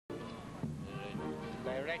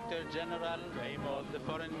Director General of the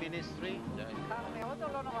Foreign Ministry,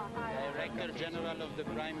 Director General of the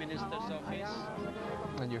Prime Minister's Office.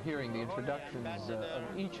 And you're hearing the introductions of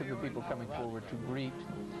each of the people coming forward to greet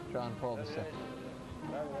John Paul II.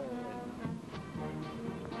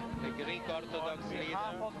 The Greek Orthodox leader. On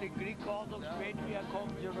behalf of the Greek Orthodox Patriarch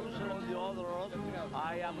of Jerusalem the Orthodox,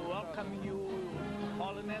 I am welcoming you,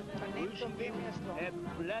 Holiness, wishing you a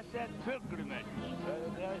blessed pilgrimage.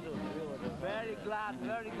 Very glad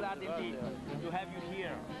indeed to have you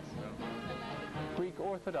here. Greek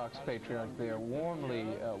Orthodox Patriarch there, warmly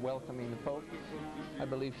welcoming the Pope. I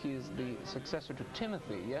believe he is the successor to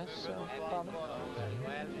Timothy, yes, Father?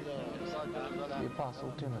 The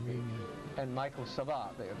Apostle Timothy. And Michael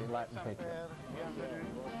Sava there, the Latin Patriarch.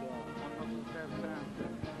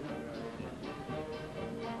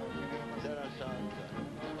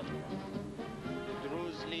 The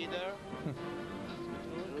Druze leader.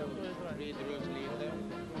 Three Druze leader.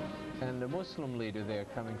 And the Muslim leader there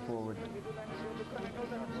coming forward.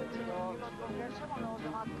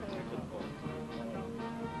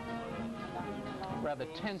 Rather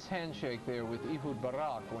tense handshake there with Ehud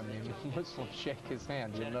Barak when the Muslims shake his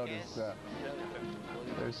hand. You'll notice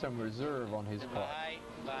there's some reserve on his part.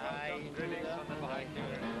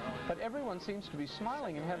 But everyone seems to be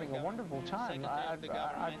smiling and having a wonderful time.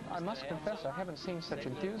 I must confess I haven't seen such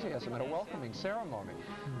enthusiasm at a welcoming ceremony.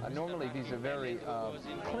 Normally these are very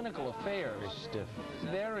clinical affairs.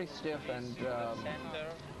 Very stiff and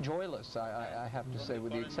joyless, I have to say,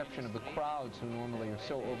 with the exception of the crowds who normally are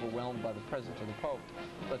so overwhelmed by the presence of the Pope.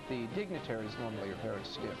 But the dignitaries normally are very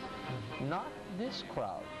stiff. Not this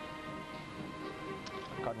crowd.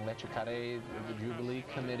 Cardinal Echecare, the Jubilee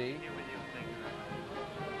Committee.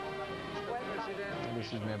 And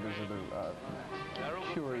this is members of the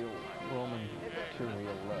Roman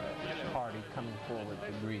Curial party coming forward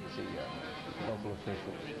to greet the local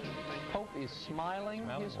officials. Pope is smiling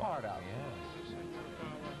his heart out.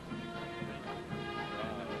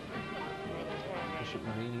 Bishop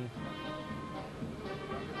Marini.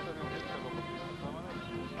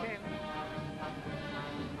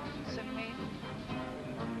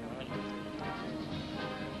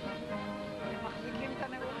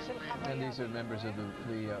 And these are members of the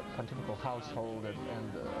pontifical household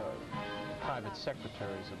and private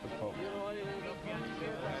secretaries of the Pope.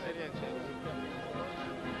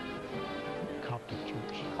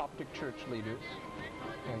 Coptic church leaders.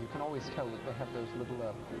 And you can always tell that they have those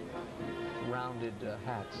little rounded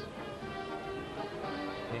hats.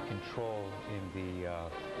 They control in the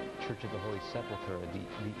Church of the Holy Sepulchre,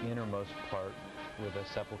 the innermost part where the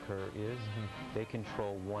sepulchre is. They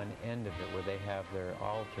control one end of it where they have their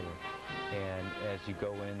altar. And as you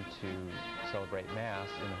go in to celebrate Mass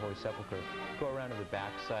in the Holy Sepulchre, go around to the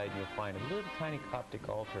back side and you'll find a little tiny Coptic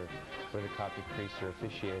altar where the Coptic priests are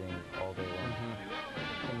officiating all day long.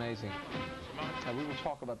 It's amazing. We will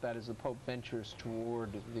talk about that as the Pope ventures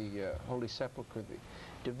toward the Holy Sepulchre, the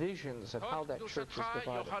divisions of how that church is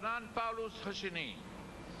divided.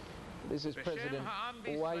 This is President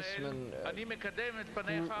Weissman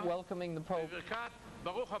welcoming the Pope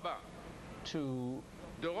to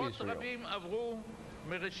Israel.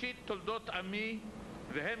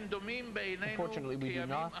 Unfortunately, we do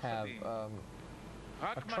not have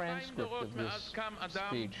a transcript of this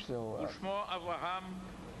speech, so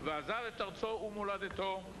ועזב את ארצו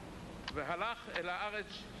ומולדתו והלך אל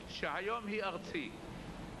הארץ שהיום היא ארצי.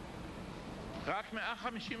 רק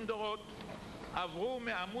 150 דורות עברו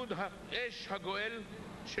מעמוד האש הגואל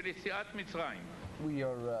של יציאת מצרים.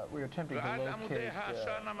 We're attempting to locate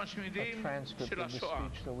a transcript of this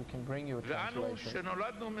speech so we can bring you a translation ואנו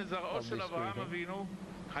שנולדנו מזרעו של אברהם אבינו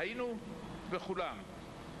היינו בכולם.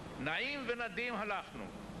 נעים ונדים הלכנו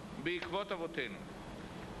בעקבות אבותינו.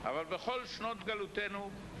 אבל בכל שנות גלותנו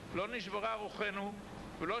לא נשברה רוחנו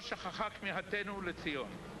ולא שכחה כמיהתנו לציון.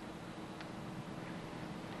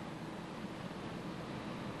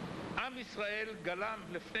 עם ישראל גלה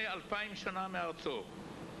לפני 2000 שנה מארצו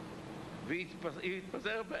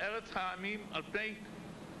והתפזר בארץ העמים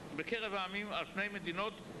בקרב העמים על פני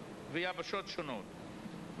מדינות ויבשות שונות.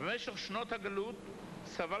 במשך שנות הגלות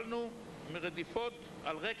סבלנו מרדיפות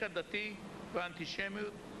על רקע דתי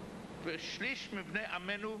ואנטישמיות, ושליש מבני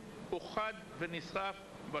עמנו הוכחד ונשרף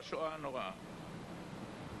בשואה הנוראה.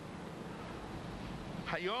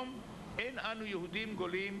 היום אין אנו יהודים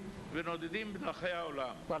גולים ונודדים בדרכי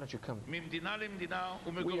העולם. ממדינה למדינה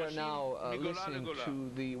ומגורשים מגולה לגולה. To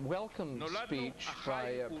the welcome speech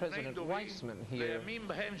by President Weissman here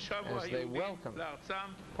as they welcome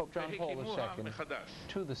Pope John Paul II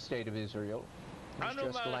to the State of Israel. He's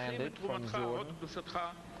just landed from Jordan.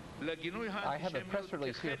 I have a press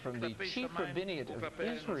release here from the Chief Rabbinate of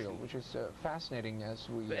Israel, which is fascinating as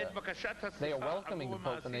they are welcoming the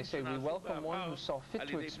Pope, and they say, "We welcome one who saw fit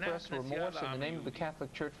to express remorse in the name of the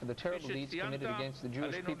Catholic Church for the terrible deeds committed against the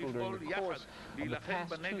Jewish people during the course of the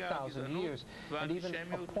past 2,000 years, and even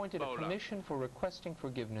appointed a commission for requesting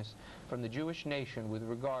forgiveness from the Jewish nation with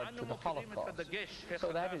regard to the Holocaust."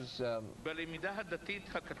 So that is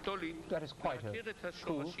quite a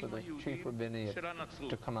coup for the Chief Rabbinate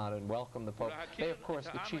to come out and welcome the Pope. They, of course,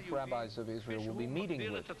 the chief rabbis of Israel, will be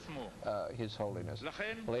meeting with His Holiness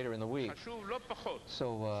later in the week.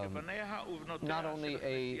 So not only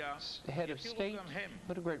a head of state,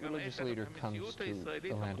 but a great religious leader comes to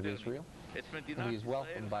the land of Israel. And he is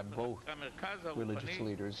welcomed by both religious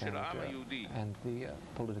leaders and the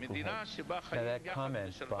political heads. Now that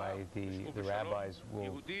comment by the rabbis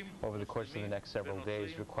will, over the course of the next several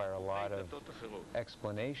days, require a lot of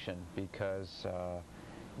explanation, because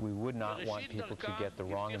we would not want people to get the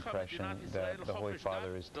wrong impression that the Holy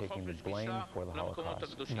Father is taking the blame for the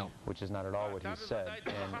Holocaust, which is not at all what he said.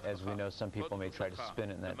 And as we know, some people may try to spin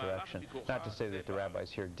it in that direction. Not to say that the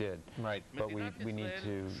rabbis here did, right, but we need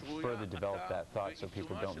to further develop that thought so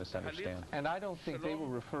people don't misunderstand. And I don't think they were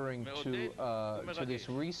referring to this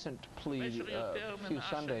recent plea a few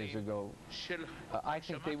Sundays ago. I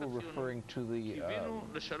think they were referring to the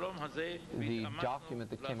document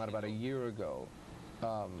that came out about a year ago.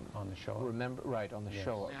 On the show. On the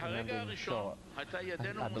show. Remembering the show.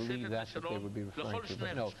 I believe that's what they would be referring to.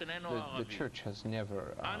 But no, the Church has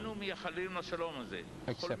never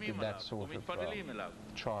accepted that sort of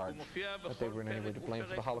charge, that they were in any way to blame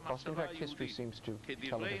for the Holocaust. In fact, history seems to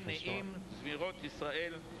tell a different story.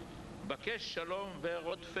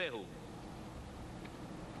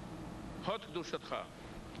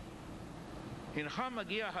 הנך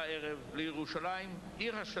מגיע הערב לירושלים,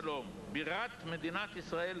 עיר השלום, בירת מדינת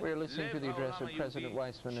ישראל, We are listening to the address of President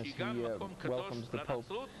Weizmann as he welcomes the Pope.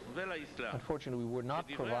 Unfortunately, we were not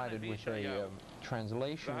provided with a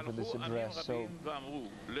translation for this address, so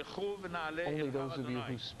only those of you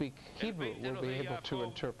who speak Hebrew will be able to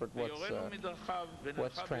interpret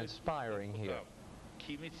what's transpiring here.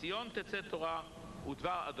 כי מציון תצא תורה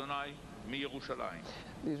ודבר אדוני מירושלים.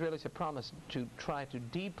 The Israelis have promised to try to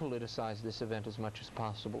depoliticize this event as much as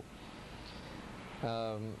possible,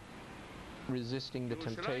 resisting the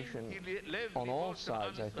temptation on all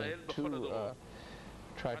sides, I think, to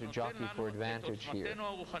try to jockey for advantage here.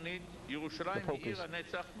 The Pope is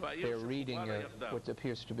there reading what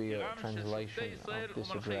appears to be a translation of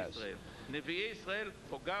this address.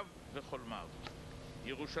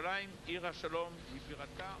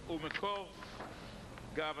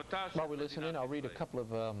 While we listen in, I'll read a couple of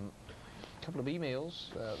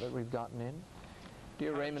emails that we've gotten in.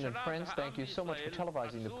 Dear Raymond and friends, thank you so much for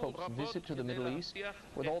televising the Pope's visit to the Middle East.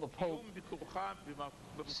 With all the Pope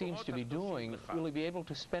seems to be doing, will he be able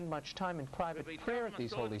to spend much time in private prayer at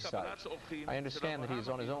these holy sites? I understand that he is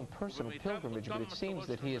on his own personal pilgrimage, but it seems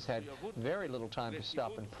that he has had very little time to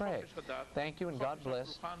stop and pray. Thank you, and God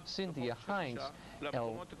bless Cynthia Hines,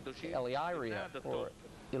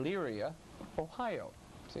 Illyria, Ohio.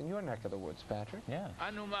 It's in your neck of the woods, Patrick. Yeah.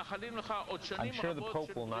 I'm sure the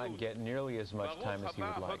Pope will not get nearly as much time as he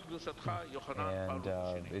would like. And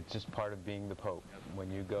it's just part of being the Pope. When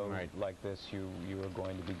you go like this, you are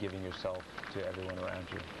going to be giving yourself to everyone around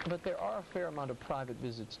you. But there are a fair amount of private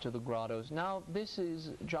visits to the grottos. Now, this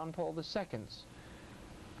is John Paul II's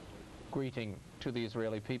greeting to the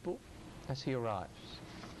Israeli people as he arrives.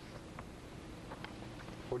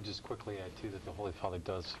 I would just quickly add, too, that the Holy Father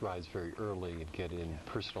does rise very early and get in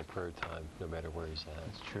personal prayer time, no matter where he's at.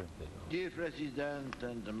 That's true. Dear President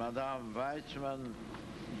and Madame Weizmann,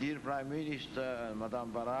 dear Prime Minister and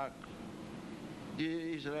Madame Barak, dear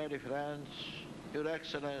Israeli friends, Your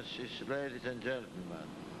Excellencies, ladies and gentlemen.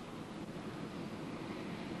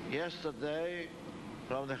 Yesterday,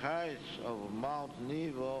 from the heights of Mount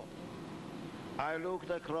Nebo, I looked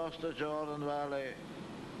across the Jordan Valley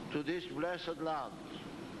to this blessed land.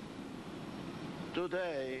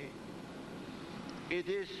 Today, it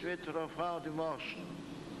is with profound emotion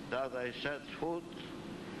that I set foot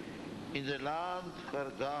in the land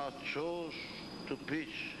where God chose to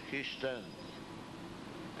pitch his tent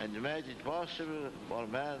and made it possible for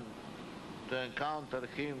man to encounter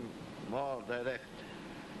him more directly.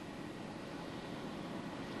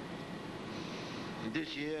 In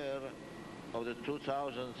this year of the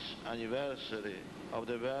 2000th anniversary of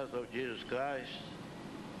the birth of Jesus Christ,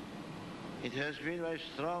 it has been my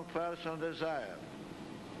strong personal desire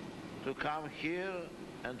to come here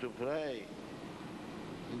and to pray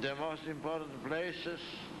in the most important places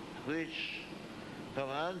which from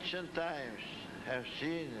ancient times have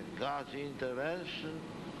seen God's intervention,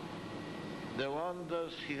 the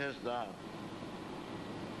wonders he has done.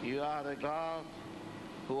 You are a God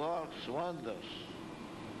who works wonders.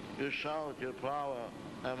 You showed your power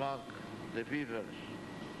among the peoples.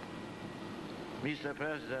 Mr.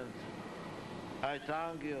 President, I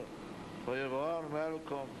thank you for your warm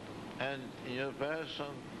welcome, and in your person,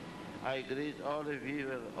 I greet all the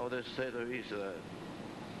people of the State of Israel.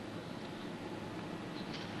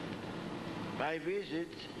 My visit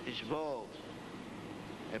is both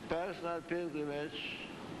a personal pilgrimage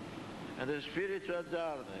and a spiritual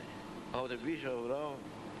journey of the Bishop of Rome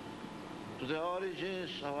to the origins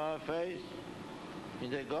of our faith in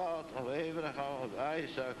the God of Abraham, of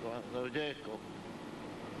Isaac, and of Jacob.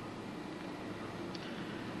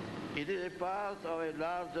 It is a part of a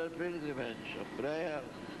larger pilgrimage of prayer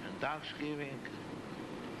and thanksgiving,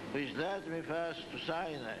 which led me first to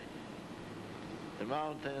Sinai, the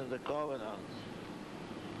mountain of the covenant,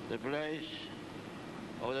 the place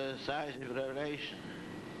of the decisive revelation,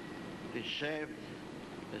 which shaped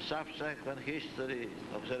the subsequent history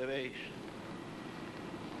of salvation.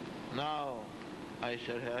 Now I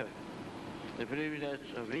shall have the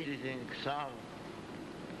privilege of visiting some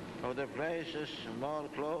of the places more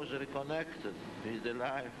closely connected with the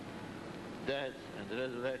life, death, and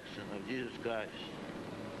resurrection of Jesus Christ.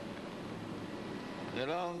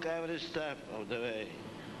 Along every step of the way,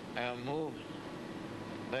 I am moved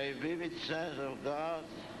by a vivid sense of God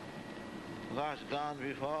who has gone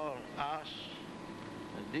before us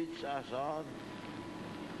and leads us on,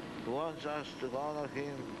 who wants us to honor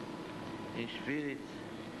him in spirit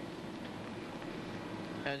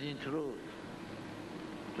and in truth,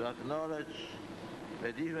 to acknowledge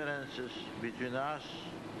the differences between us,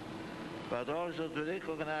 but also to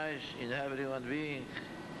recognize in every human being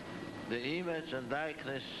the image and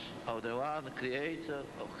likeness of the one creator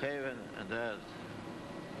of heaven and earth.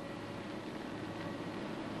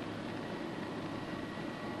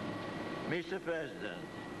 Mr. President,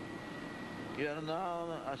 you are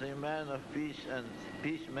known as a man of peace and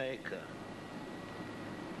peacemaker.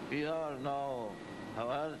 We all know how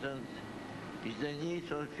urgent is the need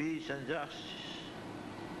for peace and justice,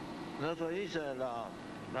 not for Israel alone,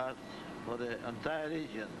 but for the entire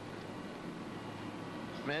region.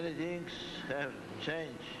 Many things have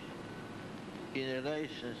changed in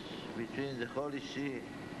relations between the Holy See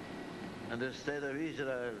and the State of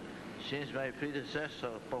Israel since my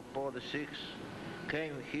predecessor, Pope Paul VI,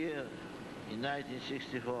 came here in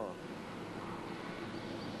 1964.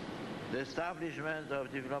 The establishment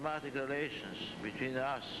of diplomatic relations between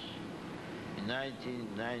us in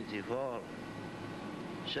 1994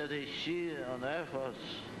 set a seal on efforts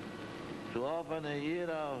to open a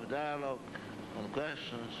era of dialogue on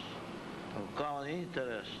questions of common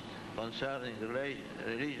interest concerning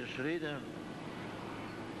religious freedom,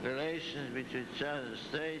 relations between church and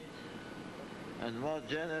state, and more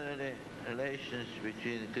generally, relations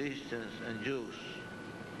between Christians and Jews.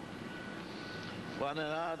 On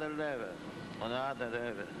another level,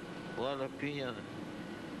 world opinion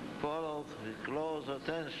followed with close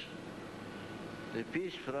attention the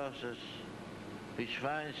peace process which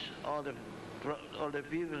finds all the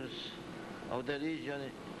peoples of the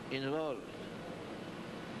region involved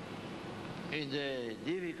in the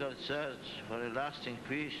difficult search for a lasting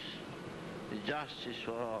peace with justice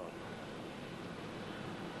for all.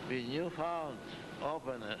 With newfound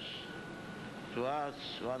openness towards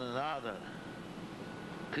one another,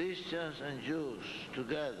 Christians and Jews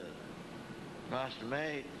together must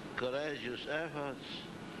make courageous efforts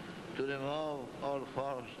to remove all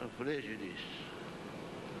forms of prejudice.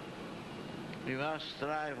 We must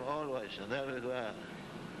strive always and everywhere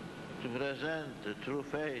to present the true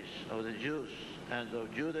face of the Jews and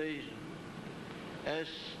of Judaism, as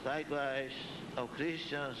likewise of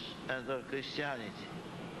Christians and of Christianity.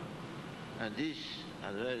 And this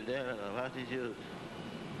at every level of attitude,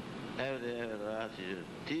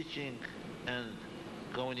 teaching and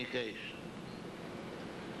communication.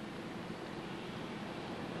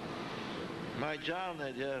 My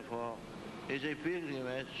journey, therefore, is a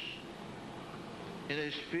pilgrimage in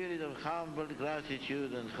a spirit of humble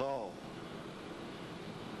gratitude and hope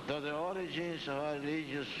that the origins of our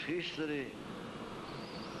religious history,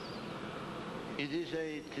 it is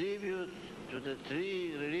a tribute to the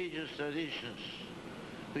three religious traditions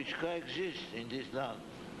which coexist in this land.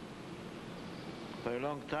 For a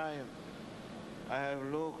long time, I have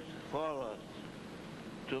looked forward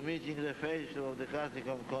to meeting the faithful of the Catholic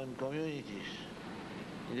communities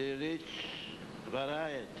in the rich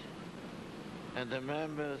variety and the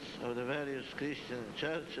members of the various Christian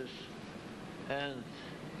churches and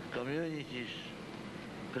communities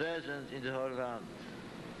present in the whole land.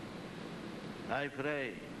 I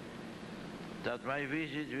pray that my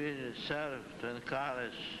visit will serve to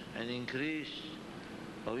encourage an increase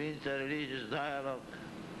of interreligious dialogue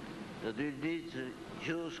that will lead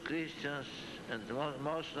Jews, Christians, and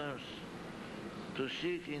Muslims to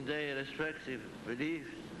seek in their respective beliefs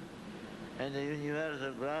and a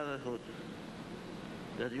universal brotherhood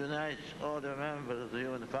that unites all the members of the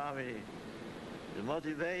human family, the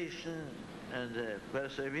motivation and the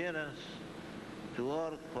perseverance to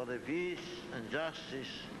work for the peace and justice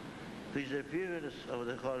which the peoples of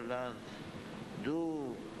the whole land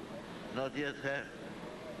do not yet have,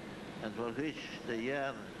 and for which they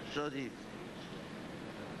yearn so deep.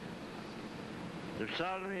 The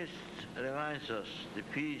psalmist reminds us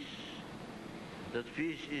that peace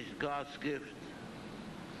is God's gift.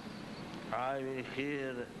 I will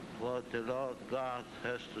hear what the Lord God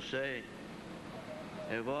has to say,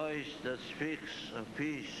 a voice that speaks of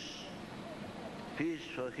peace, peace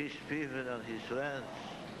for his people and his friends,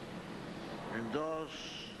 and those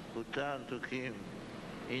who turn to him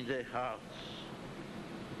in their hearts.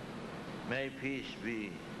 May peace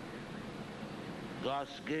be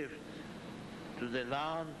God's gift to the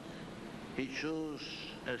land he chose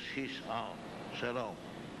as his own. Shalom.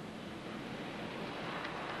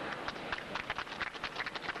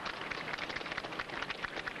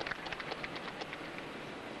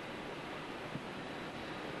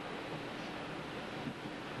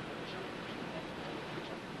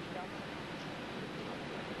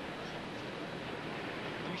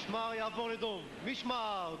 משמר יעבור לדום.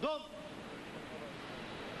 משמר, דום!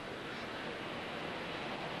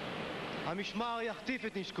 המשמר יחטיף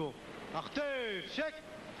את נשקו. החטף, שק!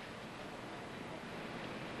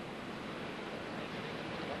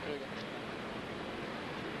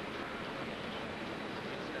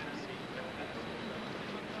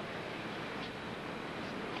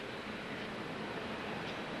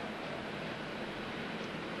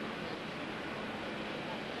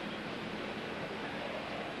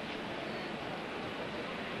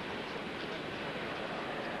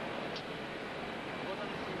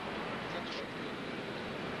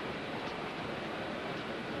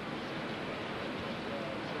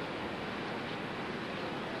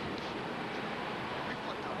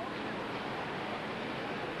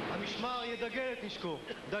 המשמר ידגל את נשקו.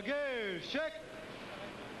 דגל, שק!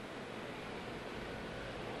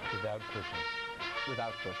 Without cushions.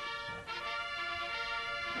 Without cushions.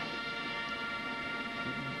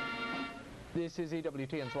 This is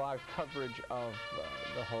EWTN's live coverage of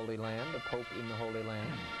the Holy Land, the Pope in the Holy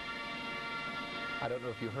Land. I don't know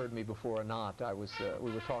if you heard me before or not.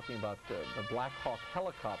 We were talking about the Black Hawk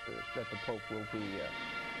helicopters that the Pope will be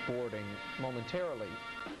boarding momentarily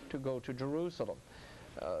to go to Jerusalem.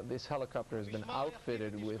 This helicopter has been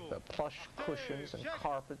outfitted with plush cushions and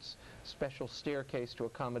carpets, special staircase to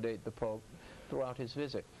accommodate the Pope throughout his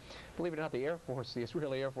visit. Believe it or not, the Air Force, the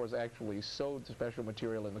Israeli Air Force, actually sewed special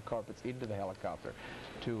material in the carpets into the helicopter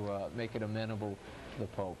to make it amenable to the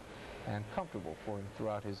Pope and comfortable for him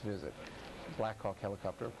throughout his visit. Black Hawk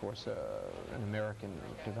helicopter, of course, an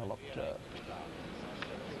American-developed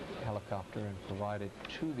helicopter and provided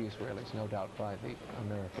to the Israelis, no doubt, by the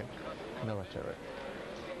American military.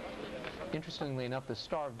 Interestingly enough, the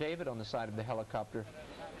Star of David on the side of the helicopter,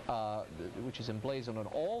 which is emblazoned on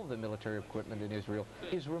all the military equipment in Israel,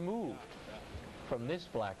 is removed from this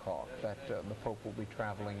Black Hawk that the Pope will be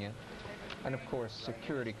traveling in. And of course,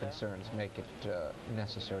 security concerns make it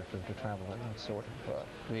necessary for him to travel in that sort of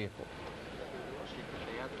vehicle.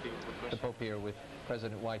 The Pope here with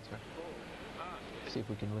President Weitzman. See if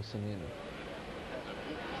we can listen in.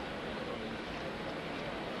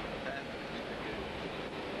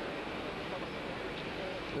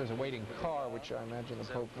 There's a waiting car, which I imagine the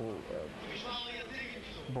Pope will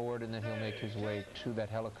board, and then he'll make his way to that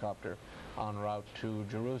helicopter en route to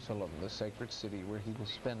Jerusalem, the sacred city where he will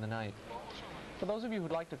spend the night. For those of you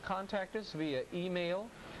who'd like to contact us via email,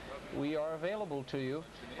 we are available to you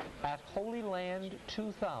at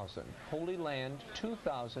holyland2000,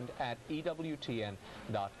 holyland2000 at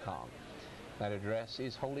EWTN.com. That address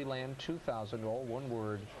is holyland2000, all one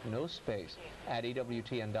word, no space, at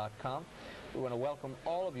EWTN.com. We want to welcome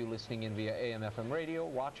all of you listening in via AM/FM radio,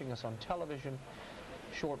 watching us on television,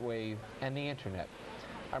 shortwave, and the internet.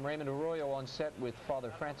 I'm Raymond Arroyo on set with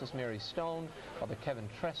Father Francis Mary Stone, Father Kevin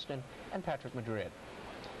Treston, and Patrick Madrid.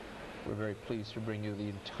 We're very pleased to bring you the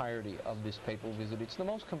entirety of this papal visit. It's the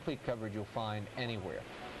most complete coverage you'll find anywhere,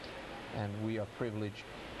 and we are privileged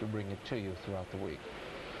to bring it to you throughout the week.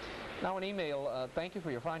 Now an email, thank you for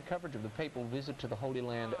your fine coverage of the papal visit to the Holy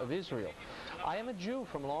Land of Israel. I am a Jew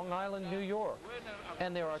from Long Island, New York,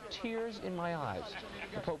 and there are tears in my eyes.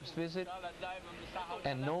 The Pope's visit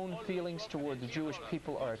and known feelings toward the Jewish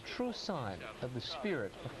people are a true sign of the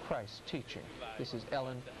spirit of Christ's teaching. This is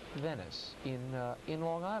Ellen Venice in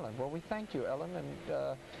Long Island. Well, we thank you, Ellen,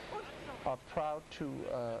 and are proud to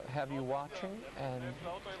have you watching and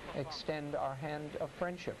extend our hand of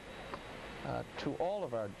friendship to all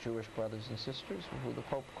of our Jewish brothers and sisters, who the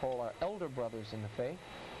Pope call our elder brothers in the faith.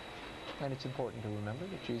 And it's important to remember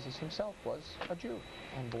that Jesus himself was a Jew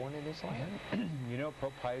and born in this land. You know,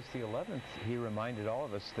 Pope Pius XI, he reminded all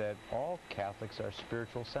of us that all Catholics are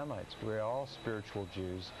spiritual Semites. We're all spiritual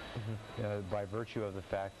Jews by virtue of the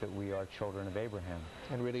fact that we are children of Abraham.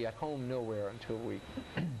 And really at home nowhere until we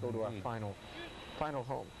go to our final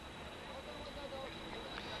home.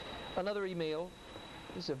 Another email.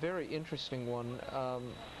 This is a very interesting one.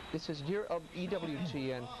 This is, Dear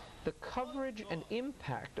EWTN, the coverage and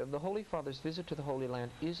impact of the Holy Father's visit to the Holy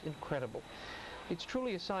Land is incredible. It's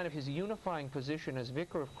truly a sign of his unifying position as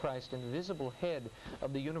Vicar of Christ and visible head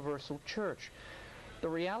of the universal church. The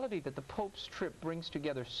reality that the Pope's trip brings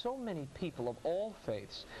together so many people of all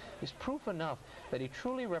faiths is proof enough that he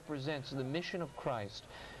truly represents the mission of Christ,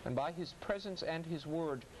 and by his presence and his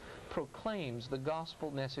word proclaims the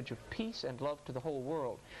gospel message of peace and love to the whole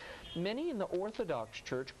world. Many in the Orthodox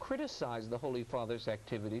Church criticize the Holy Father's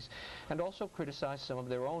activities and also criticize some of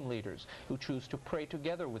their own leaders who choose to pray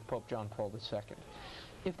together with Pope John Paul II.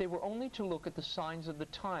 If they were only to look at the signs of the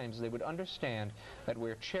times, they would understand that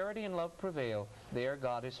where charity and love prevail, there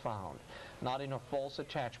God is found, not in a false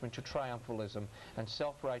attachment to triumphalism and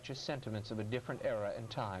self-righteous sentiments of a different era and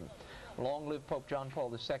time. Long live Pope John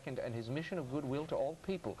Paul II and his mission of goodwill to all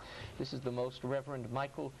people. This is the Most Reverend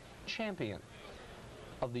Michael Champion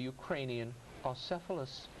of the Ukrainian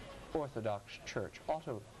Autocephalous Orthodox Church.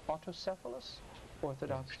 Autocephalous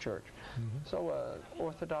Orthodox Church. So,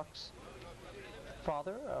 Orthodox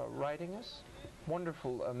Father writing us.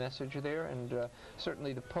 Wonderful message there, and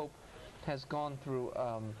certainly the Pope has gone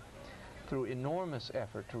through enormous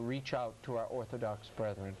effort to reach out to our Orthodox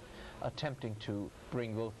brethren, attempting to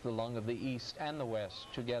bring both the lung of the East and the West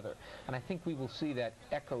together. And I think we will see that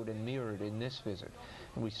echoed and mirrored in this visit.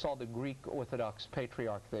 And we saw the Greek Orthodox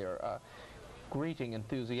Patriarch there greeting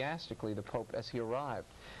enthusiastically the Pope as he arrived,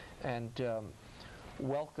 and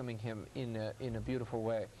welcoming him in a beautiful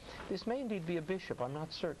way. This may indeed be a bishop, I'm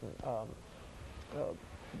not certain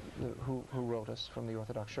who wrote us from the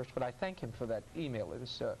Orthodox Church, but I thank him for that email. It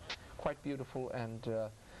was quite beautiful, and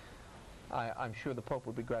I'm sure the Pope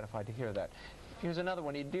would be gratified to hear that. Here's another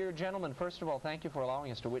one. Dear gentlemen, first of all, thank you for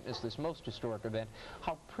allowing us to witness this most historic event.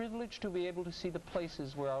 How privileged to be able to see the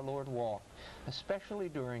places where our Lord walked, especially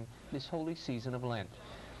during this holy season of Lent.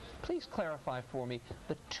 Please clarify for me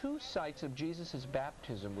the two sites of Jesus'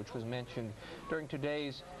 baptism which was mentioned during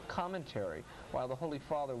today's commentary while the Holy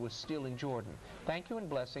Father was still in Jordan. Thank you and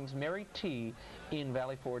blessings. Mary T. in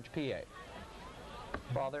Valley Forge, PA.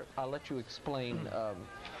 Father, I'll let you explain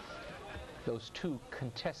those two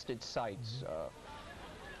contested sites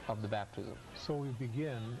of the baptism. So we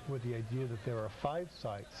begin with the idea that there are 5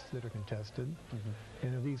 sites that are contested,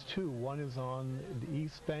 and of these 2, one is on the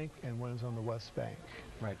east bank and one is on the west bank.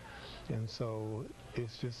 Right. And so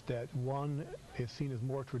it's just that one is seen as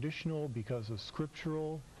more traditional because of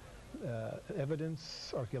scriptural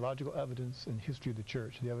evidence, archaeological evidence, and history of the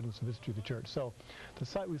church, the evidence of history of the church. So the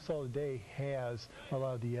site we saw today has a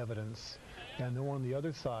lot of the evidence, and the one on the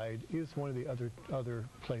other side is one of the other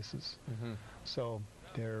places. So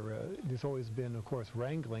there's always been, of course,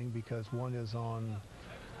 wrangling because one is on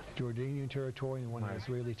Jordanian territory and one on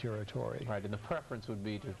Israeli territory. Right, and the preference would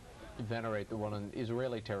be to venerate the one on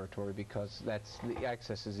Israeli territory because that's the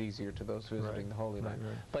access is easier to those visiting the Holy Land.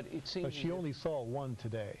 But it seems. But she only saw one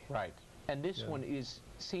today. Right, and this one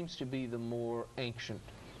seems to be the more ancient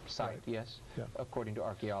site. Yes, according to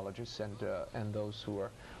archaeologists and those who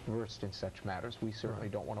are versed in such matters. We certainly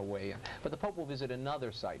don't want to weigh in. But the Pope will visit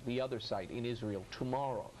another site, the other site in Israel,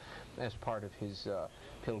 tomorrow, as part of his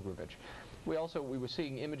pilgrimage. We were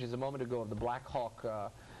seeing images a moment ago of the Black Hawk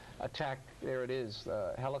attack. There it is,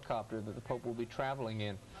 the helicopter that the Pope will be traveling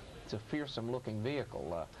in. It's a fearsome-looking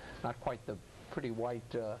vehicle, not quite the pretty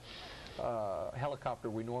white helicopter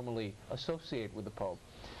we normally associate with the Pope.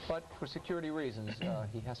 But for security reasons,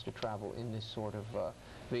 he has to travel in this sort of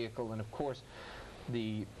vehicle. And of course,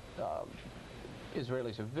 the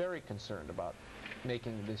Israelis are very concerned about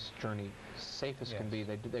making this journey safe as can be.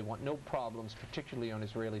 They want no problems, particularly on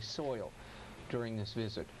Israeli soil, during this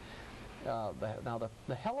visit. Now,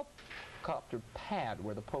 the helicopter pad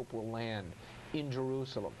where the Pope will land in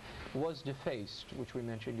Jerusalem was defaced, which we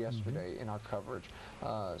mentioned yesterday in our coverage.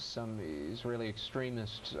 Some Israeli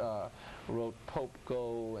extremists wrote "Pope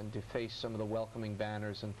Go" and defaced some of the welcoming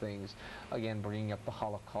banners and things, again bringing up the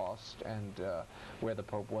Holocaust and where the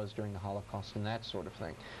Pope was during the Holocaust and that sort of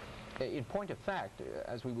thing. In point of fact,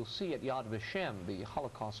 as we will see at Yad Vashem, the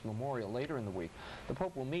Holocaust Memorial, later in the week, the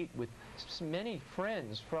Pope will meet with many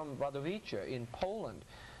friends from Wadowice in Poland,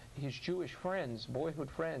 his Jewish friends, boyhood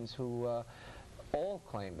friends, who all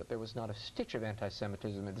claim that there was not a stitch of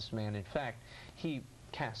anti-Semitism in this man. In fact, he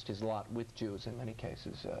cast his lot with Jews in many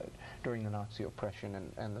cases during the Nazi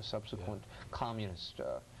oppression and the subsequent communist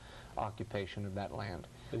occupation of that land.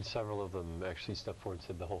 And several of them actually stepped forward and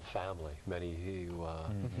said the whole family. Many who,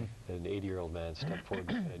 an 80-year-old man stepped forward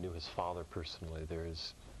and knew his father personally. There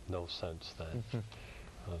is no sense then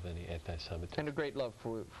of any anti-Semitism. And a great love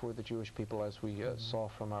for the Jewish people, as we saw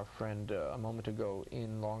from our friend a moment ago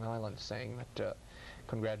in Long Island, saying that,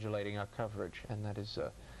 congratulating our coverage, and that is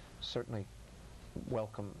certainly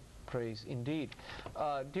welcome praise indeed.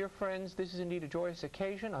 Dear friends, this is indeed a joyous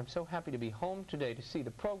occasion. I'm so happy to be home today to see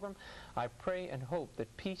the program. I pray and hope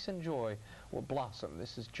that peace and joy will blossom.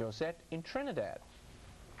 This is Josette in Trinidad.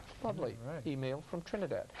 Lovely email from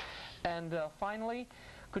Trinidad. And finally,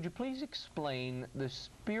 could you please explain the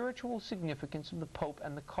spiritual significance of the Pope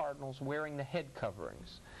and the cardinals wearing the head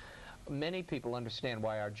coverings? Many people understand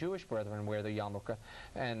why our Jewish brethren wear the yarmulke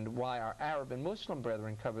and why our Arab and Muslim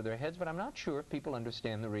brethren cover their heads, but I'm not sure if people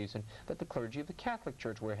understand the reason that the clergy of the Catholic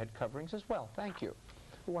Church wear head coverings as well. Thank you.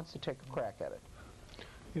 Who wants to take a crack at it?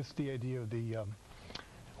 It's the idea of the,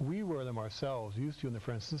 we wear them ourselves, used to in the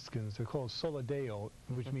Franciscans. They're called Sola Deo,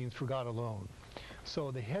 which means for God alone.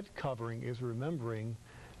 So the head covering is remembering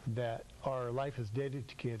that our life is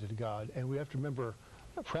dedicated to God, and we have to remember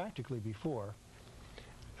practically before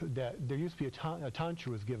that there used to be a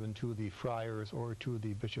tonsure was given to the friars or to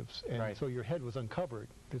the bishops, and so your head was uncovered.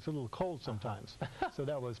 It's a little cold sometimes. So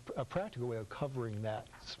that was a practical way of covering that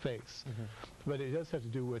space. But it does have to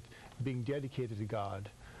do with being dedicated to God,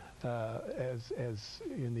 as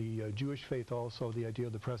in the Jewish faith also, the idea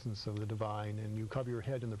of the presence of the divine, and you cover your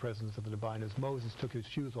head in the presence of the divine, as Moses took his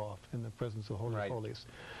shoes off in the presence of the Holy of Holies.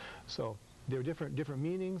 So there are different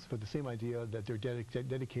meanings, but the same idea that they're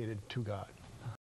dedicated to God.